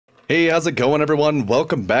Hey, how's it going, everyone?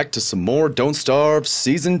 Welcome back to some more Don't Starve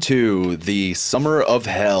Season 2, the Summer of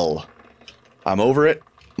Hell. I'm over it.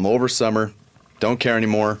 I'm over summer. Don't care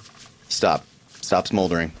anymore. Stop. Stop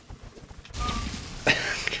smoldering.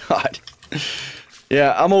 God.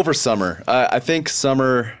 Yeah, I'm over summer. I think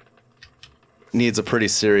summer needs a pretty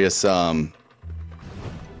serious,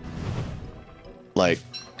 like,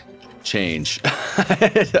 change.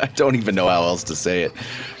 I don't even know how else to say it.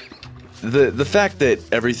 The fact that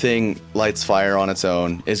everything lights fire on its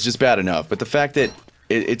own is just bad enough, but the fact that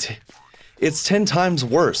it's 10 times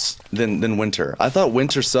worse than winter. I thought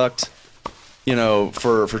winter sucked, you know,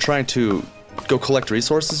 for trying to go collect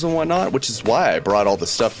resources and whatnot, which is why I brought all the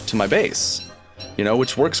stuff to my base. You know,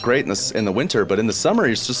 which works great in the winter, but in the summer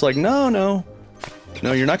it's just like no,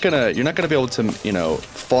 you're not gonna be able to, you know,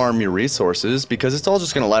 farm your resources because it's all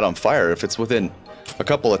just gonna light on fire if it's within a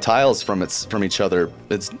couple of tiles from each other.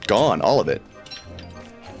 It's gone, all of it.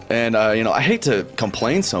 And you know, I hate to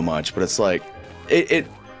complain so much, but it's like it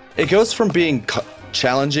goes from being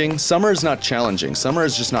challenging. Summer is not challenging. Summer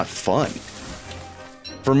is just not fun.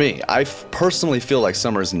 For me, I personally feel like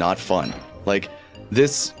summer is not fun. Like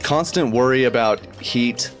this constant worry about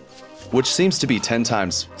heat, which seems to be 10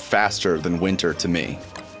 times faster than winter to me.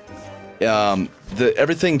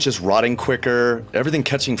 Everything just rotting quicker, everything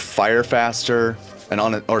catching fire faster,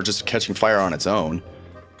 or just catching fire on its own.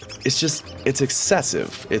 It's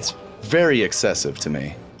excessive. It's very excessive to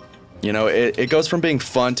me. You know, it goes from being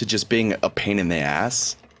fun to just being a pain in the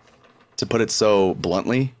ass, to put it so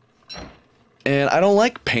bluntly. And I don't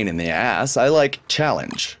like pain in the ass, I like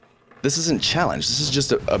challenge. This isn't challenge, this is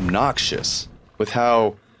just obnoxious with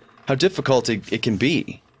how difficult it can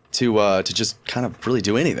be to just kind of really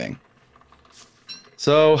do anything.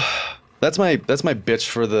 So that's my bitch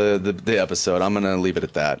for the episode. I'm gonna leave it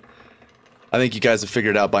at that. I think you guys have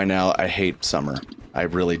figured out by now I hate summer. I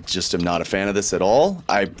really just am not a fan of this at all.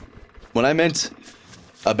 When I meant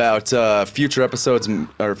about future episodes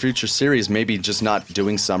or future series maybe just not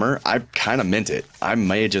doing summer, I kind of meant it. I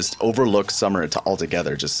may just overlook summer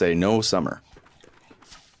altogether. Just say no summer.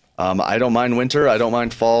 I don't mind winter. I don't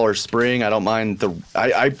mind fall or spring. I don't mind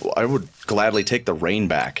I would gladly take the rain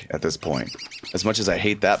back at this point, as much as I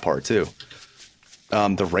hate that part too.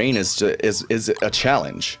 The rain is a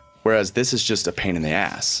challenge, whereas this is just a pain in the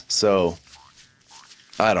ass. So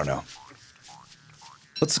I don't know.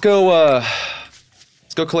 Let's go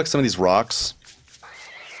collect some of these rocks,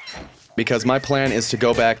 because my plan is to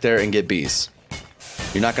go back there and get bees.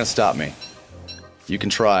 You're not gonna stop me. You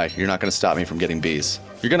can try. You're not gonna stop me from getting bees.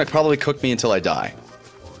 You're gonna probably cook me until I die,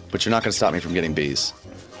 but you're not gonna stop me from getting bees.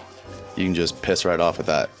 You can just piss right off with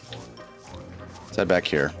that. Let's head back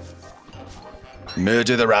here.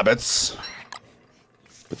 Murder the rabbits.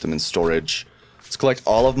 Put them in storage. Let's collect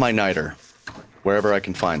all of my niter, wherever I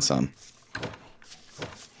can find some.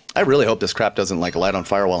 I really hope this crap doesn't like light on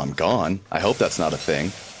fire while I'm gone. I hope that's not a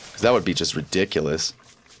thing, because that would be just ridiculous.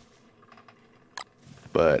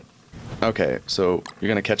 But okay, so you're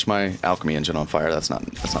gonna catch my alchemy engine on fire. That's not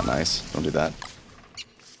nice. Don't do that.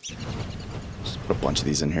 Just put a bunch of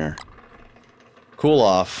these in here. Cool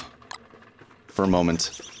off for a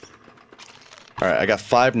moment. All right, I got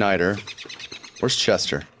 5 niter. Where's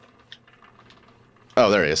Chester? Oh,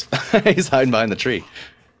 there he is. He's hiding behind the tree.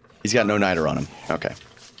 He's got no niter on him. Okay.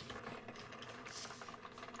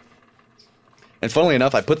 And funnily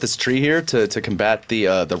enough, I put this tree here to combat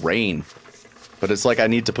the rain. But it's like I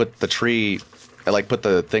need to put the tree, put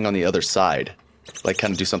the thing on the other side. Like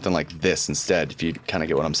kind of do something like this instead, if you kind of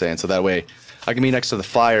get what I'm saying. So that way I can be next to the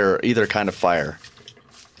fire, either kind of fire,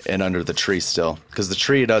 and under the tree still. Because the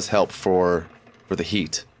tree does help for the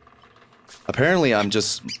heat. Apparently I'm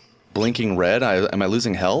just blinking red. Am I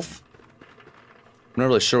losing health? I'm not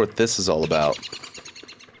really sure what this is all about.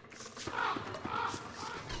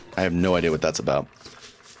 I have no idea what that's about.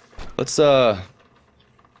 Let's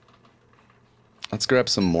grab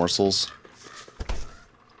some morsels.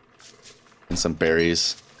 And some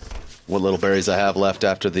berries. What little berries I have left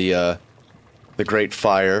after the great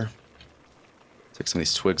fire. Take some of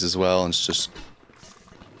these twigs as well and just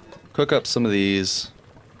cook up some of these.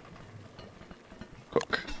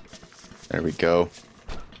 Cook. There we go.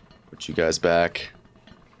 Put you guys back.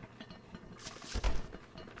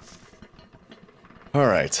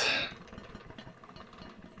 Alright.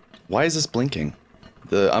 Why is this blinking?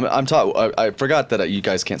 I forgot that you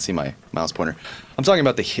guys can't see my mouse pointer. I'm talking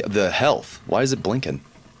about the health. Why is it blinking?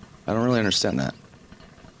 I don't really understand that.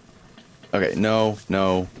 Okay, no.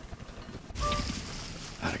 God,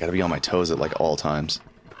 I gotta be on my toes at like all times.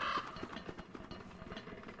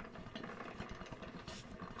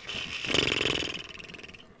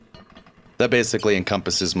 That basically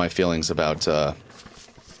encompasses my feelings about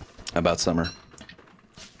summer.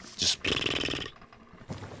 Just...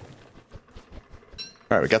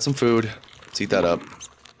 Alright, we got some food. Let's eat that up.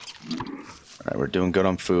 Alright, we're doing good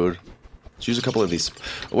on food. Let's use a couple of these...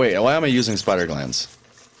 Wait, why am I using spider glands?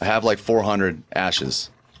 I have like 400 ashes.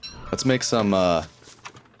 Let's make some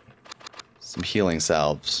healing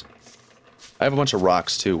salves. I have a bunch of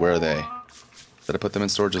rocks too. Where are they? Did I put them in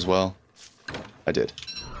storage as well? I did.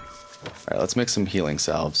 Alright, let's make some healing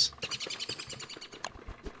salves.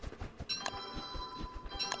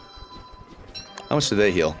 How much do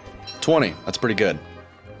they heal? 20. That's pretty good.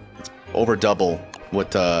 It's over double what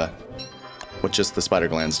just the spider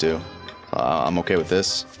glands do. I'm okay with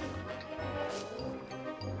this.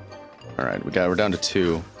 Alright, we're down to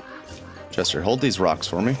 2. Chester, hold these rocks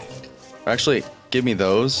for me. Or actually, give me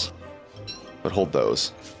those. But hold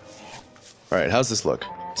those. Alright, how's this look?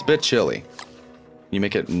 It's a bit chilly. You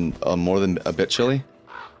make it more than a bit chilly?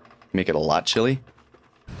 Make it a lot chilly?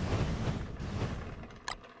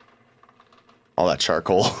 All that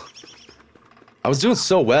charcoal. I was doing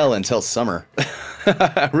so well until summer.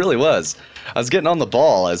 I really was. I was getting on the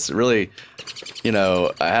ball. I was really, you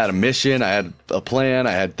know, I had a mission, I had a plan,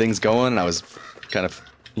 I had things going, and I was kind of,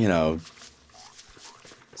 you know,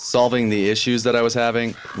 solving the issues that I was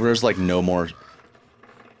having. There's like no more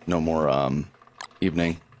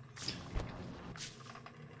evening.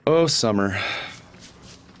 Oh, summer.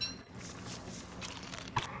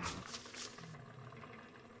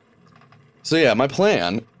 So yeah, my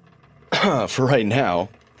plan for right now,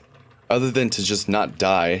 other than to just not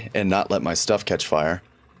die and not let my stuff catch fire,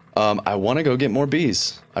 I want to go get more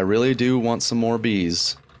bees. I really do want some more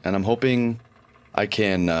bees, and I'm hoping I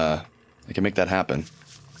can make that happen.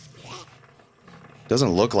 Doesn't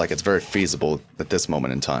look like it's very feasible at this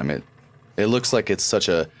moment in time. It looks like it's such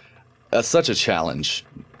a challenge,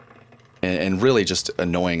 and really just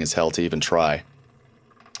annoying as hell to even try.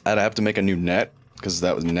 I'd have to make a new net because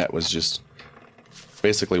that net was just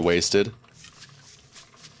basically wasted.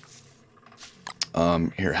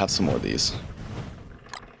 Here, have some more of these.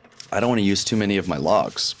 I don't want to use too many of my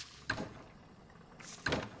logs,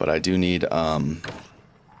 but I do need, okay,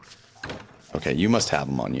 you must have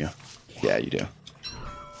them on you. Yeah, you do. I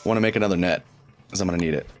want to make another net, because I'm going to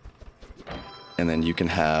need it. And then you can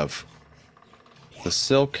have the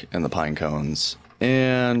silk and the pine cones,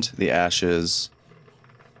 and the ashes,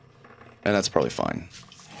 and that's probably fine.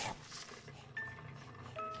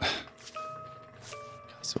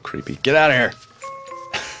 So creepy. Get out of here!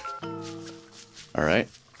 Alright.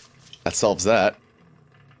 That solves that.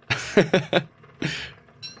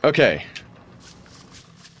 Okay.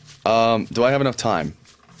 Do I have enough time?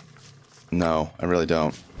 No, I really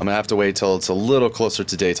don't. I'm gonna have to wait till it's a little closer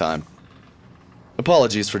to daytime.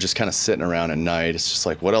 Apologies for just kind of sitting around at night. It's just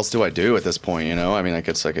like, what else do I do at this point, you know? I mean, I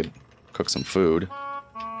guess I could cook some food.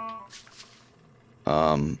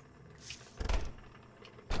 I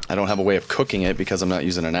don't have a way of cooking it because I'm not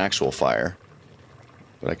using an actual fire.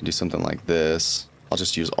 But I can do something like this. I'll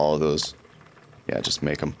just use all of those. Yeah, just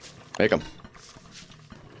make them. Make them.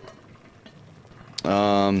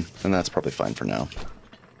 And that's probably fine for now.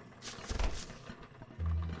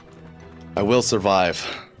 I will survive.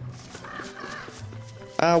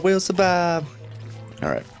 I will survive.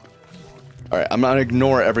 Alright. Alright, I'm gonna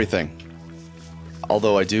ignore everything.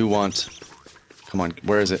 Although I do want... Come on,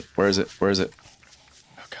 where is it? Where is it? Where is it?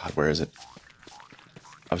 Oh god, where is it?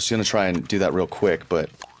 I was gonna try and do that real quick, but...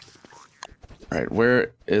 Alright,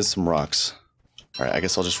 where is some rocks? Alright, I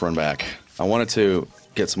guess I'll just run back. I wanted to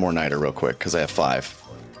get some more niter real quick, because I have 5.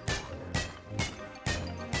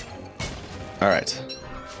 Alright.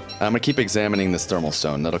 I'm gonna keep examining this thermal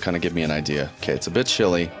stone. That'll kind of give me an idea. Okay, it's a bit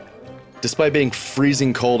chilly. Despite being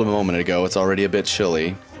freezing cold a moment ago, it's already a bit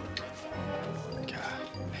chilly. God,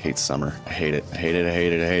 I hate summer. I hate it. I hate it. I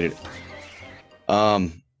hate it. I hate it.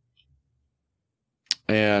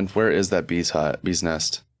 And where is that bee's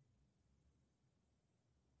nest?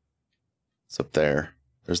 It's up there.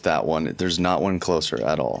 There's that one. There's not one closer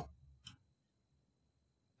at all.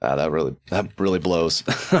 Ah, that really blows.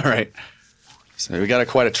 All right. So we got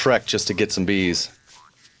quite a trek just to get some bees.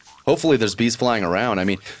 Hopefully there's bees flying around. I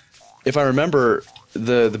mean, if I remember,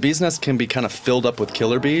 the bee's nest can be kind of filled up with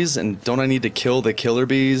killer bees, and don't I need to kill the killer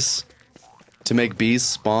bees to make bees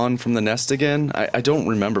spawn from the nest again? I don't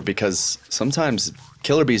remember, because sometimes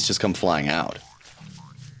killer bees just come flying out,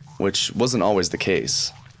 which wasn't always the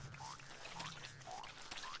case.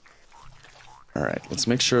 Alright, let's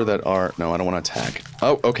make sure that our... No, I don't want to attack.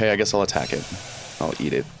 Oh, okay, I guess I'll attack it. I'll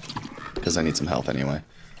eat it, because I need some health anyway.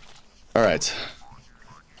 Alright.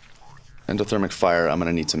 Endothermic fire I'm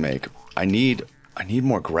gonna need to make. I need I need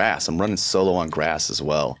more grass. I'm running solo on grass as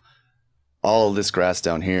well. All of this grass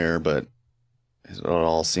down here, but it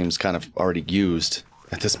all seems kind of already used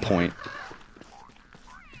at this point.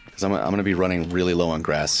 Because I'm going to be running really low on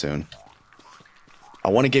grass soon. I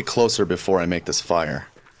want to get closer before I make this fire.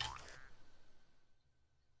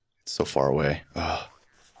 It's so far away. Ugh.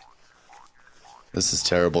 This is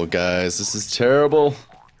terrible, guys. This is terrible.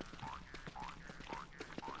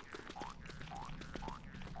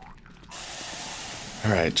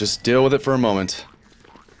 Alright, just deal with it for a moment.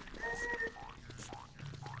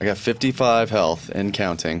 I got 55 health and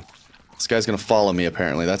counting. This guy's gonna follow me,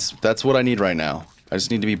 apparently. That's what I need right now. I just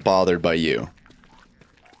need to be bothered by you.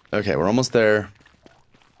 Okay, we're almost there.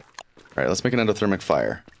 Alright, let's make an endothermic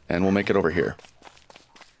fire. And we'll make it over here.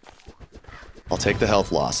 I'll take the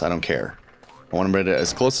health loss, I don't care. I want to bring it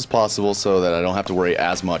as close as possible so that I don't have to worry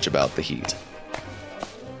as much about the heat.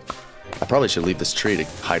 I probably should leave this tree to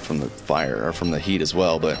hide from the fire, or from the heat as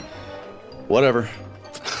well, but whatever.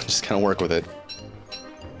 Just kind of work with it.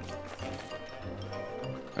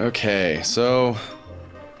 Okay, so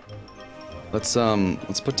let's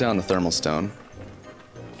put down the thermal stone.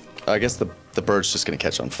 I guess the bird's just gonna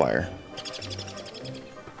catch on fire.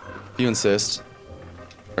 If you insist.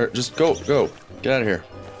 Or just go. Get out of here.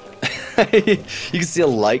 You can see a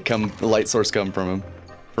light source come from him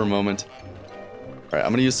for a moment. Alright,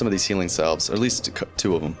 I'm gonna use some of these healing salves, or at least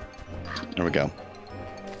 2 of them. There we go.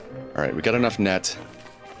 Alright, we got enough net.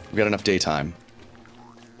 We got enough daytime.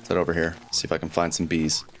 Let's head over here, see if I can find some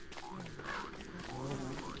bees.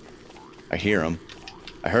 I hear him.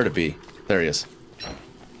 I heard a bee. There he is.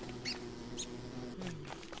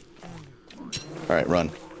 Alright, run.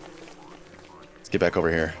 Let's get back over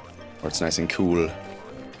here, where it's nice and cool.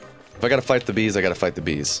 If I gotta fight the bees, I gotta fight the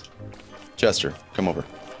bees. Chester, come over.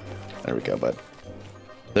 There we go, bud.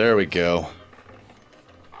 There we go.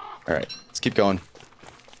 Alright, let's keep going.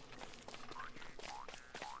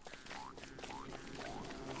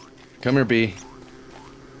 Come here, bee.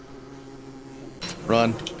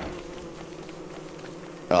 Run.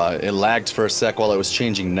 It lagged for a sec while I was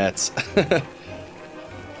changing nets.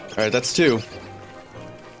 Alright, that's 2.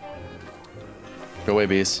 Go away,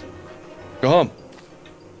 bees. Go home.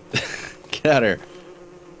 Get out of here.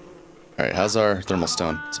 Alright, how's our thermal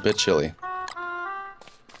stone? It's a bit chilly.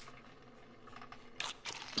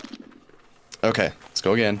 Okay, let's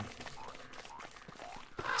go again.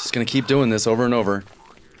 Just gonna keep doing this over and over.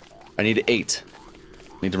 I need 8.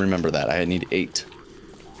 Need to remember that. I need 8.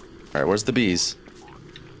 Alright, where's the bees?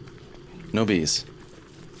 No bees.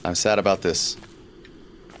 I'm sad about this.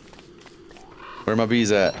 Where are my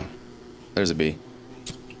bees at? There's a bee.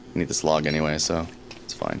 I need this log anyway, so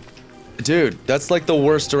it's fine. Dude, that's like the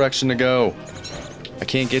worst direction to go. I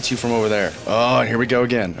can't get you from over there. Oh, here we go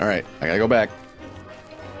again. Alright, I gotta go back.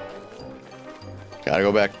 Gotta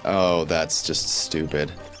go back. Oh, that's just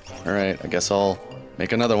stupid. Alright, I guess I'll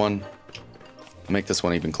make another one. Make this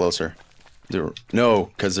one even closer.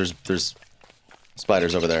 No, because there's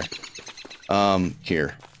spiders over there.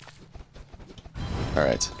 Here.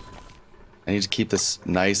 Alright. I need to keep this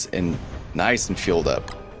nice and fueled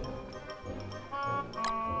up.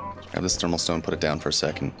 Grab this thermal stone, put it down for a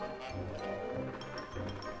second.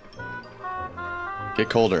 Get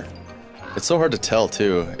colder. It's so hard to tell,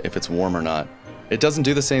 too, if it's warm or not. It doesn't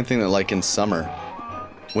do the same thing that, like, in summer.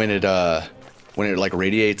 When it like,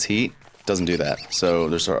 radiates heat, it doesn't do that. So,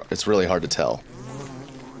 it's really hard to tell.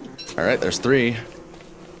 Alright, there's 3.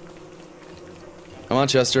 Come on,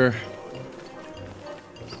 Chester.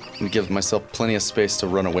 I'm gonna give myself plenty of space to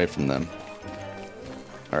run away from them.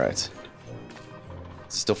 Alright.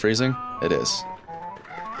 Still freezing? It is.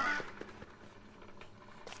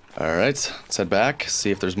 Alright, let's head back,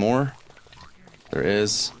 see if there's more. There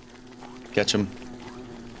is. Catch him.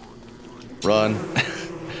 Run.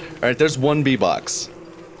 Alright, there's 1 bee box.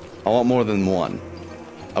 I want more than 1.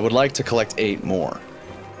 I would like to collect 8 more.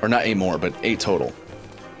 Or not 8 more, but 8 total.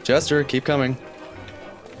 Chester, keep coming.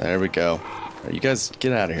 There we go. Right, you guys,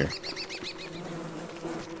 get out of here.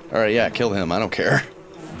 Alright, yeah, kill him. I don't care.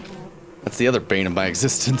 That's the other bane of my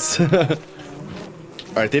existence.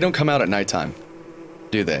 Alright, they don't come out at nighttime.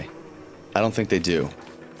 Do they? I don't think they do.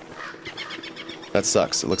 That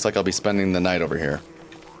sucks. It looks like I'll be spending the night over here.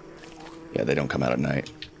 Yeah, they don't come out at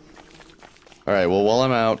night. Alright, well, while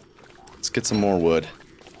I'm out, let's get some more wood.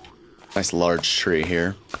 Nice large tree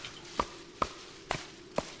here.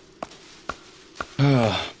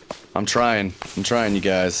 I'm trying, you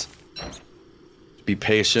guys. Be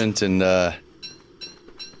patient and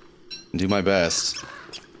do my best.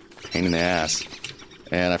 Pain in the ass.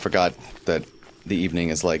 And I forgot that the evening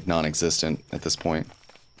is like non-existent at this point.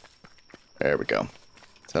 There we go.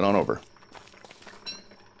 Let's head on over.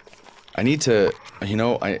 I need to, you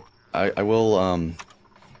know, I will,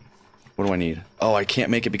 what do I need? Oh, I can't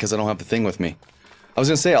make it because I don't have the thing with me. I was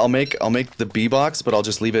gonna say, I'll make the bee box, but I'll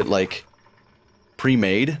just leave it, like,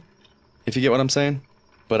 pre-made, if you get what I'm saying.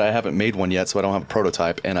 But I haven't made one yet, so I don't have a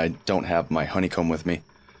prototype, and I don't have my honeycomb with me.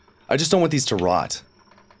 I just don't want these to rot.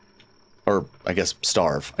 Or, I guess,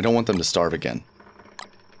 starve. I don't want them to starve again.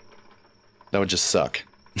 That would just suck.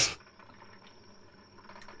 God,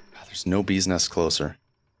 there's no bee's nest closer.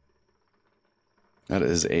 That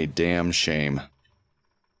is a damn shame.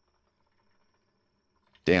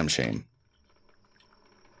 Damn shame.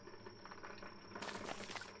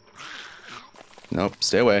 Nope,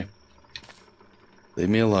 stay away. Leave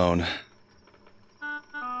me alone.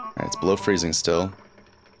 Alright, it's below freezing still.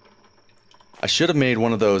 I should have made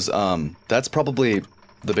one of those, that's probably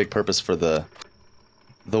the big purpose for the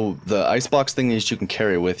icebox thing that you can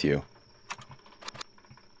carry with you.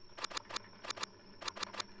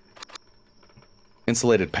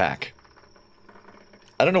 Insulated pack.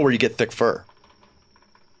 I don't know where you get thick fur.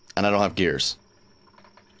 And I don't have gears.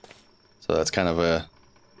 So that's kind of a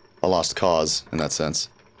lost cause in that sense.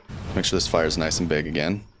 Make sure this fire is nice and big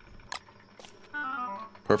again.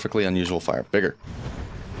 Perfectly unusual fire. Bigger.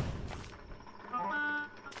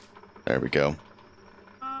 There we go.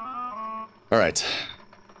 Alright.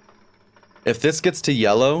 If this gets to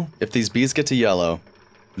yellow, if these bees get to yellow,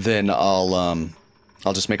 then I'll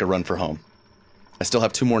just make a run for home. I still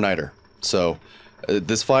have 2 more niter. So,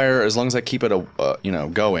 this fire, as long as I keep it, you know,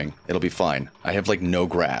 going, it'll be fine. I have, like, no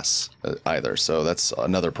grass either, so that's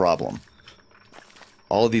another problem.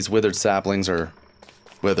 All of these withered saplings are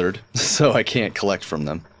withered, so I can't collect from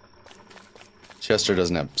them. Chester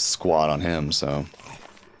doesn't have squat on him, so...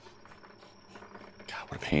 God,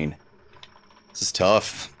 what a pain. This is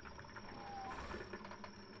tough.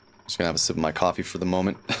 Just gonna have a sip of my coffee for the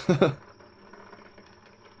moment.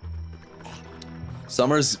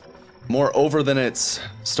 Summer's more over than it's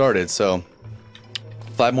started, so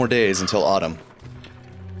 5 more days until autumn.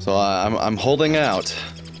 So I'm holding out,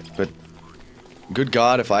 but good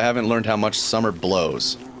God, if I haven't learned how much summer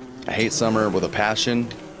blows. I hate summer with a passion,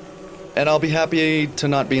 and I'll be happy to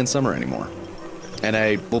not be in summer anymore. And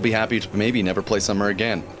I will be happy to maybe never play summer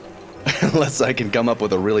again, unless I can come up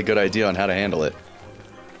with a really good idea on how to handle it.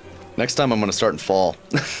 Next time I'm gonna start in fall.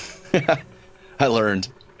 I learned.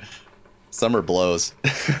 Summer blows.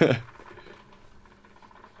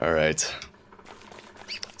 Alright.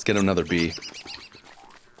 Let's get another bee.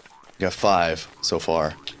 Got 5 so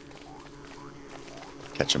far.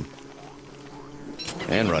 Catch him.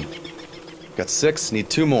 And run. Got 6, need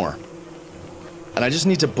 2 more. And I just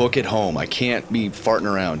need to book it home. I can't be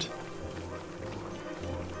farting around.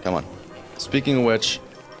 Come on. Speaking of which,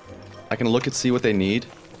 I can look and see what they need.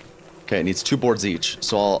 Okay, it needs 2 boards each,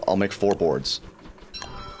 so I'll make 4 boards.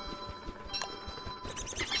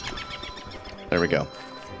 There we go.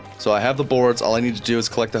 So I have the boards, all I need to do is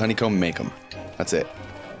collect the honeycomb and make them. That's it.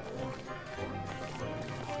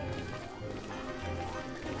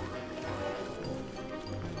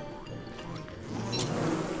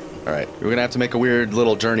 Alright, we're gonna have to make a weird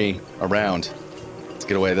little journey around to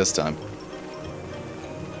get away this time.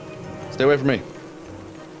 Stay away from me.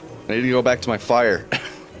 I need to go back to my fire.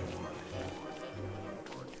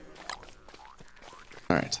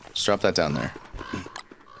 Alright, just drop that down there.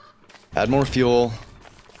 Add more fuel.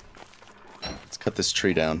 Let's cut this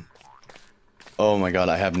tree down. Oh my god,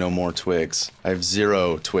 I have no more twigs. I have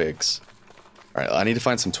 0 twigs. Alright, I need to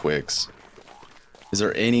find some twigs. Is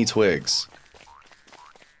there any twigs?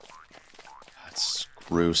 God,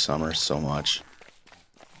 screw summer so much.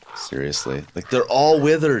 Seriously. Like, they're all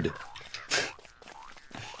withered.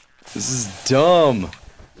 This is dumb.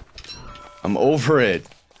 I'm over it.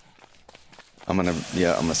 I'm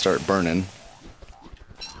gonna start burning.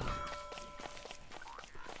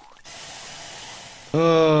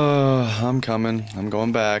 I'm coming. I'm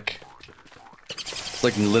going back. It's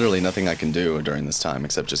like literally nothing I can do during this time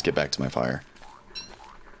except just get back to my fire.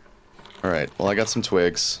 Alright, well I got some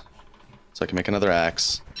twigs. So I can make another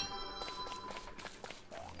axe.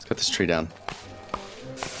 Let's cut this tree down.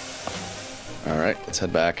 Alright, let's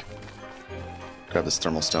head back. Grab this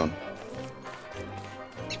thermal stone.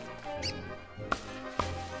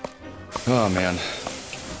 Oh man.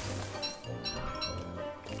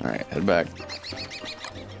 Alright, head back.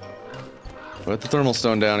 Put the thermal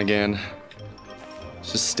stone down again.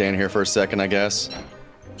 Let's just stand here for a second, I guess.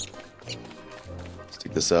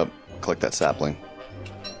 Stick this up, collect that sapling.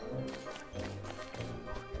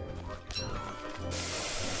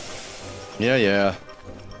 Yeah.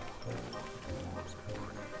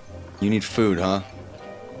 You need food, huh?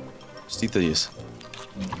 Just eat these.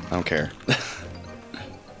 I don't care.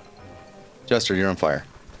 Jester, you're on fire.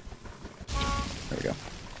 There we go.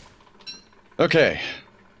 Okay.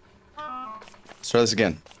 Let's try this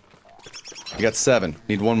again. You got 7.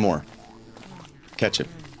 Need 1 more. Catch it.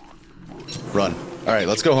 Run. Alright,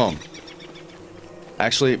 let's go home.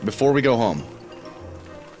 Actually, before we go home,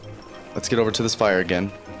 let's get over to this fire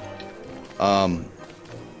again.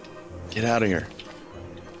 Get out of here.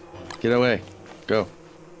 Get away. Go.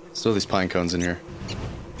 Let's throw these pine cones in here.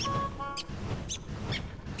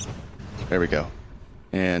 There we go.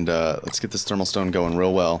 And, let's get this thermal stone going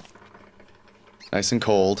real well. Nice and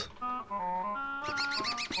cold.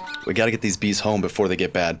 We gotta get these bees home before they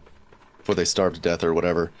get bad. Before they starve to death or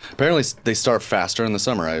whatever. Apparently they starve faster in the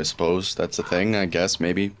summer, I suppose. That's a thing, I guess.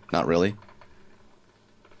 Maybe. Not really.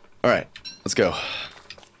 Alright. Let's go.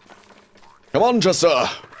 Come on, Jester!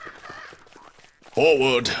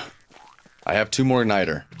 Forward! I have 2 more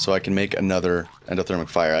igniter, so I can make another endothermic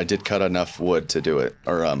fire. I did cut enough wood to do it.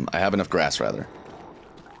 Or, I have enough grass, rather.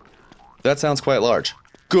 That sounds quite large.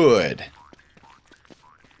 Good!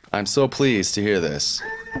 I'm so pleased to hear this.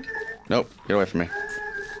 Nope, get away from me.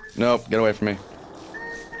 Nope, get away from me.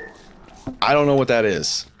 I don't know what that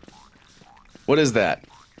is. What is that?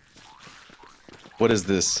 What is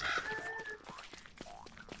this?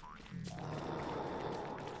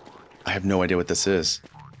 I have no idea what this is.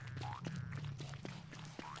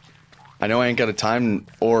 I know I ain't got a time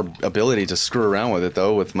or ability to screw around with it,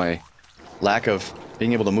 though, with my lack of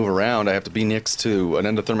being able to move around. I have to be next to an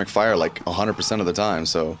endothermic fire like 100% of the time,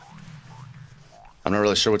 so I'm not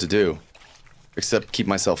really sure what to do. Except keep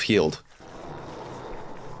myself healed.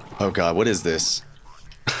 Oh god, what is this?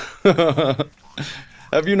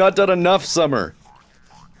 Have you not done enough, Summer?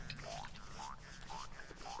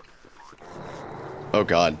 Oh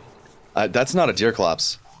god. That's not a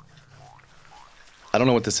deerclops. I don't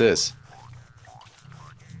know what this is.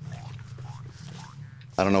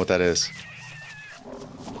 I don't know what that is.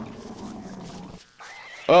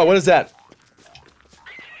 Oh, what is that?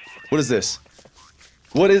 What is this?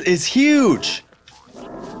 What is... It's huge!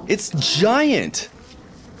 It's giant!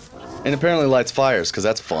 And apparently lights fires, because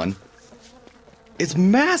that's fun. It's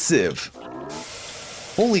massive!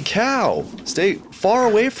 Holy cow! Stay far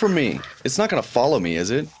away from me. It's not gonna follow me,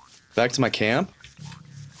 is it? Back to my camp?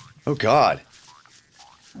 Oh god.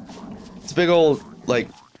 It's a big old, like,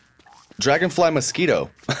 dragonfly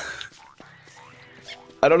mosquito.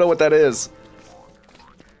 I don't know what that is.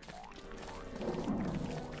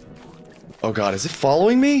 Oh god, is it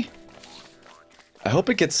following me? I hope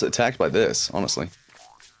it gets attacked by this, honestly.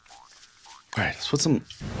 Alright, let's put some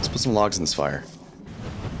logs in this fire.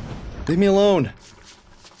 Leave me alone!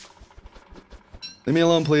 Leave me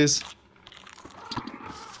alone, please.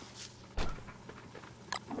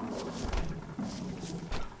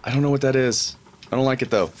 I don't know what that is. I don't like it,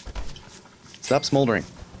 though. Stop smoldering.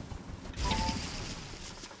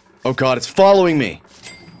 Oh god, it's following me!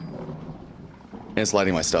 And it's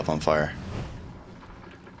lighting my stuff on fire.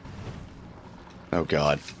 Oh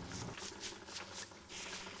god.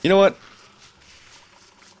 You know what?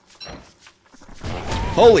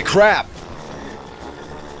 Holy crap!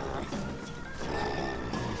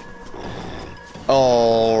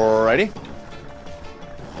 Alrighty.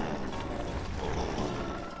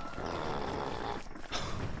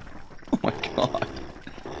 Oh my god.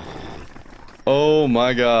 Oh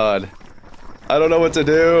my god. I don't know what to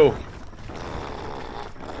do.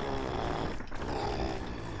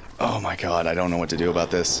 Oh my god, I don't know what to do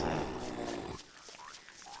about this.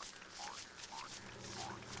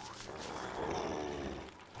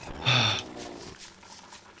 I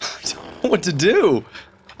don't know what to do.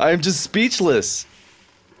 I am just speechless.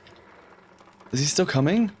 Is he still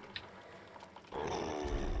coming?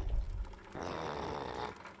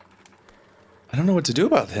 I don't know what to do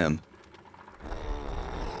about him.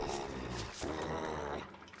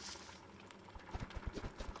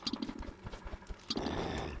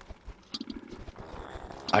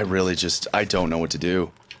 I don't know what to do.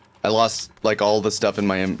 I lost, like, all the stuff in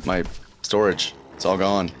my storage. It's all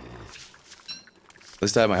gone. At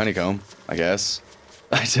least I have my honeycomb, I guess.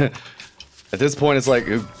 At this point, it's like,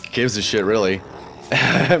 who gives a shit, really?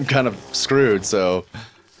 I'm kind of screwed, so...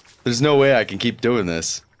 There's no way I can keep doing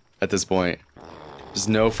this at this point. There's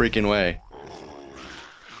no freaking way.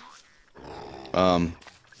 I'm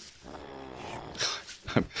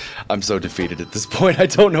so defeated at this point. I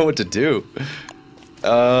don't know what to do.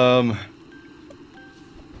 Put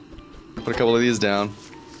a couple of these down.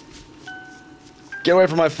 Get away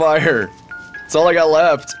from my fire. That's all I got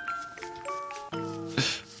left.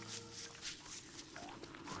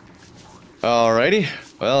 Alrighty.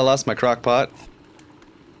 Well, I lost my crock pot.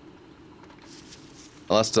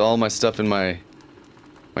 I lost all my stuff in my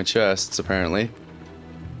my chests, apparently.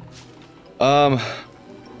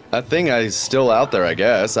 That thing is still out there, I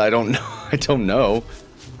guess. I don't know. I don't know.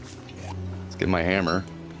 Let's get my hammer.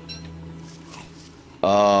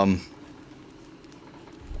 I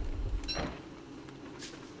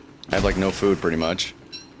have, like, no food, pretty much.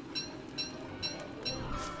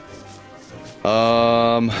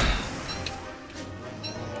 I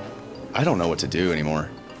don't know what to do anymore.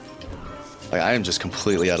 Like, I am just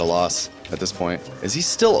completely at a loss at this point. Is he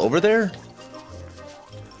still over there?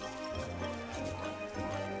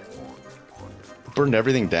 Burned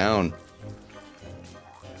everything down.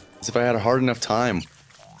 As if I had a hard enough time.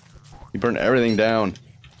 He burned everything down.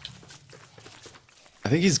 I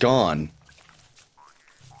think he's gone.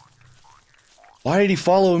 Why did he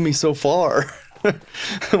follow me so far?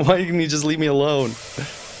 Why didn't he just leave me alone?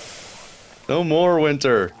 No more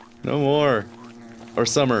winter. No more. Or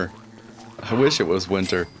summer. I wish it was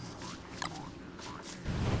winter.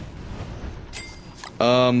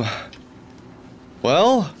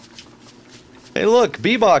 Well. Hey look,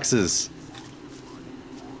 bee boxes.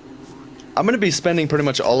 I'm gonna be spending pretty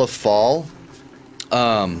much all of fall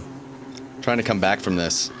trying to come back from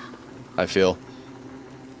this, I feel.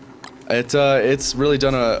 It's really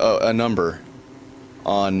done a number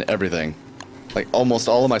on everything. Like, almost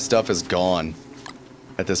all of my stuff is gone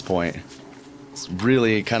at this point. It's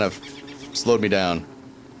really kind of slowed me down.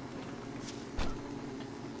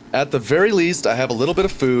 At the very least, I have a little bit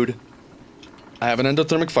of food. I have an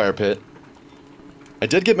endothermic fire pit. I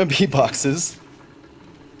did get my bee boxes.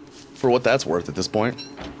 For what that's worth at this point.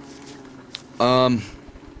 I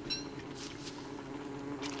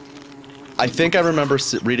think I remember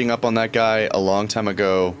reading up on that guy a long time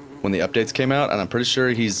ago when the updates came out, and I'm pretty sure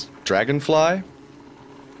he's Dragonfly.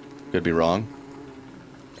 Could be wrong.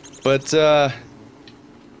 But,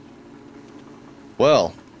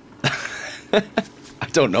 well, I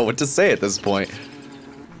don't know what to say at this point.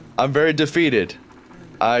 I'm very defeated.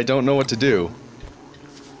 I don't know what to do.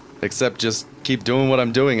 Except just keep doing what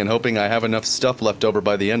I'm doing and hoping I have enough stuff left over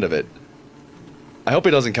by the end of it. I hope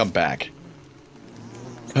he doesn't come back.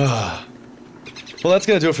 Well, that's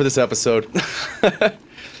gonna do it for this episode.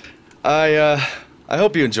 I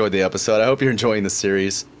hope you enjoyed the episode. I hope you're enjoying the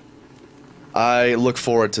series. I look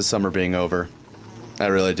forward to summer being over. I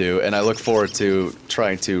really do. And I look forward to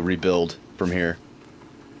trying to rebuild from here.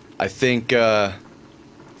 I think summer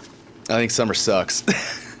sucks.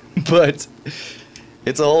 But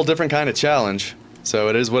it's a whole different kind of challenge. So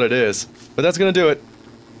it is what it is. But that's gonna do it.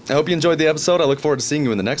 I hope you enjoyed the episode. I look forward to seeing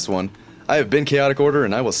you in the next one. I have been Chaotic Order,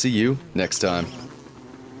 and I will see you next time.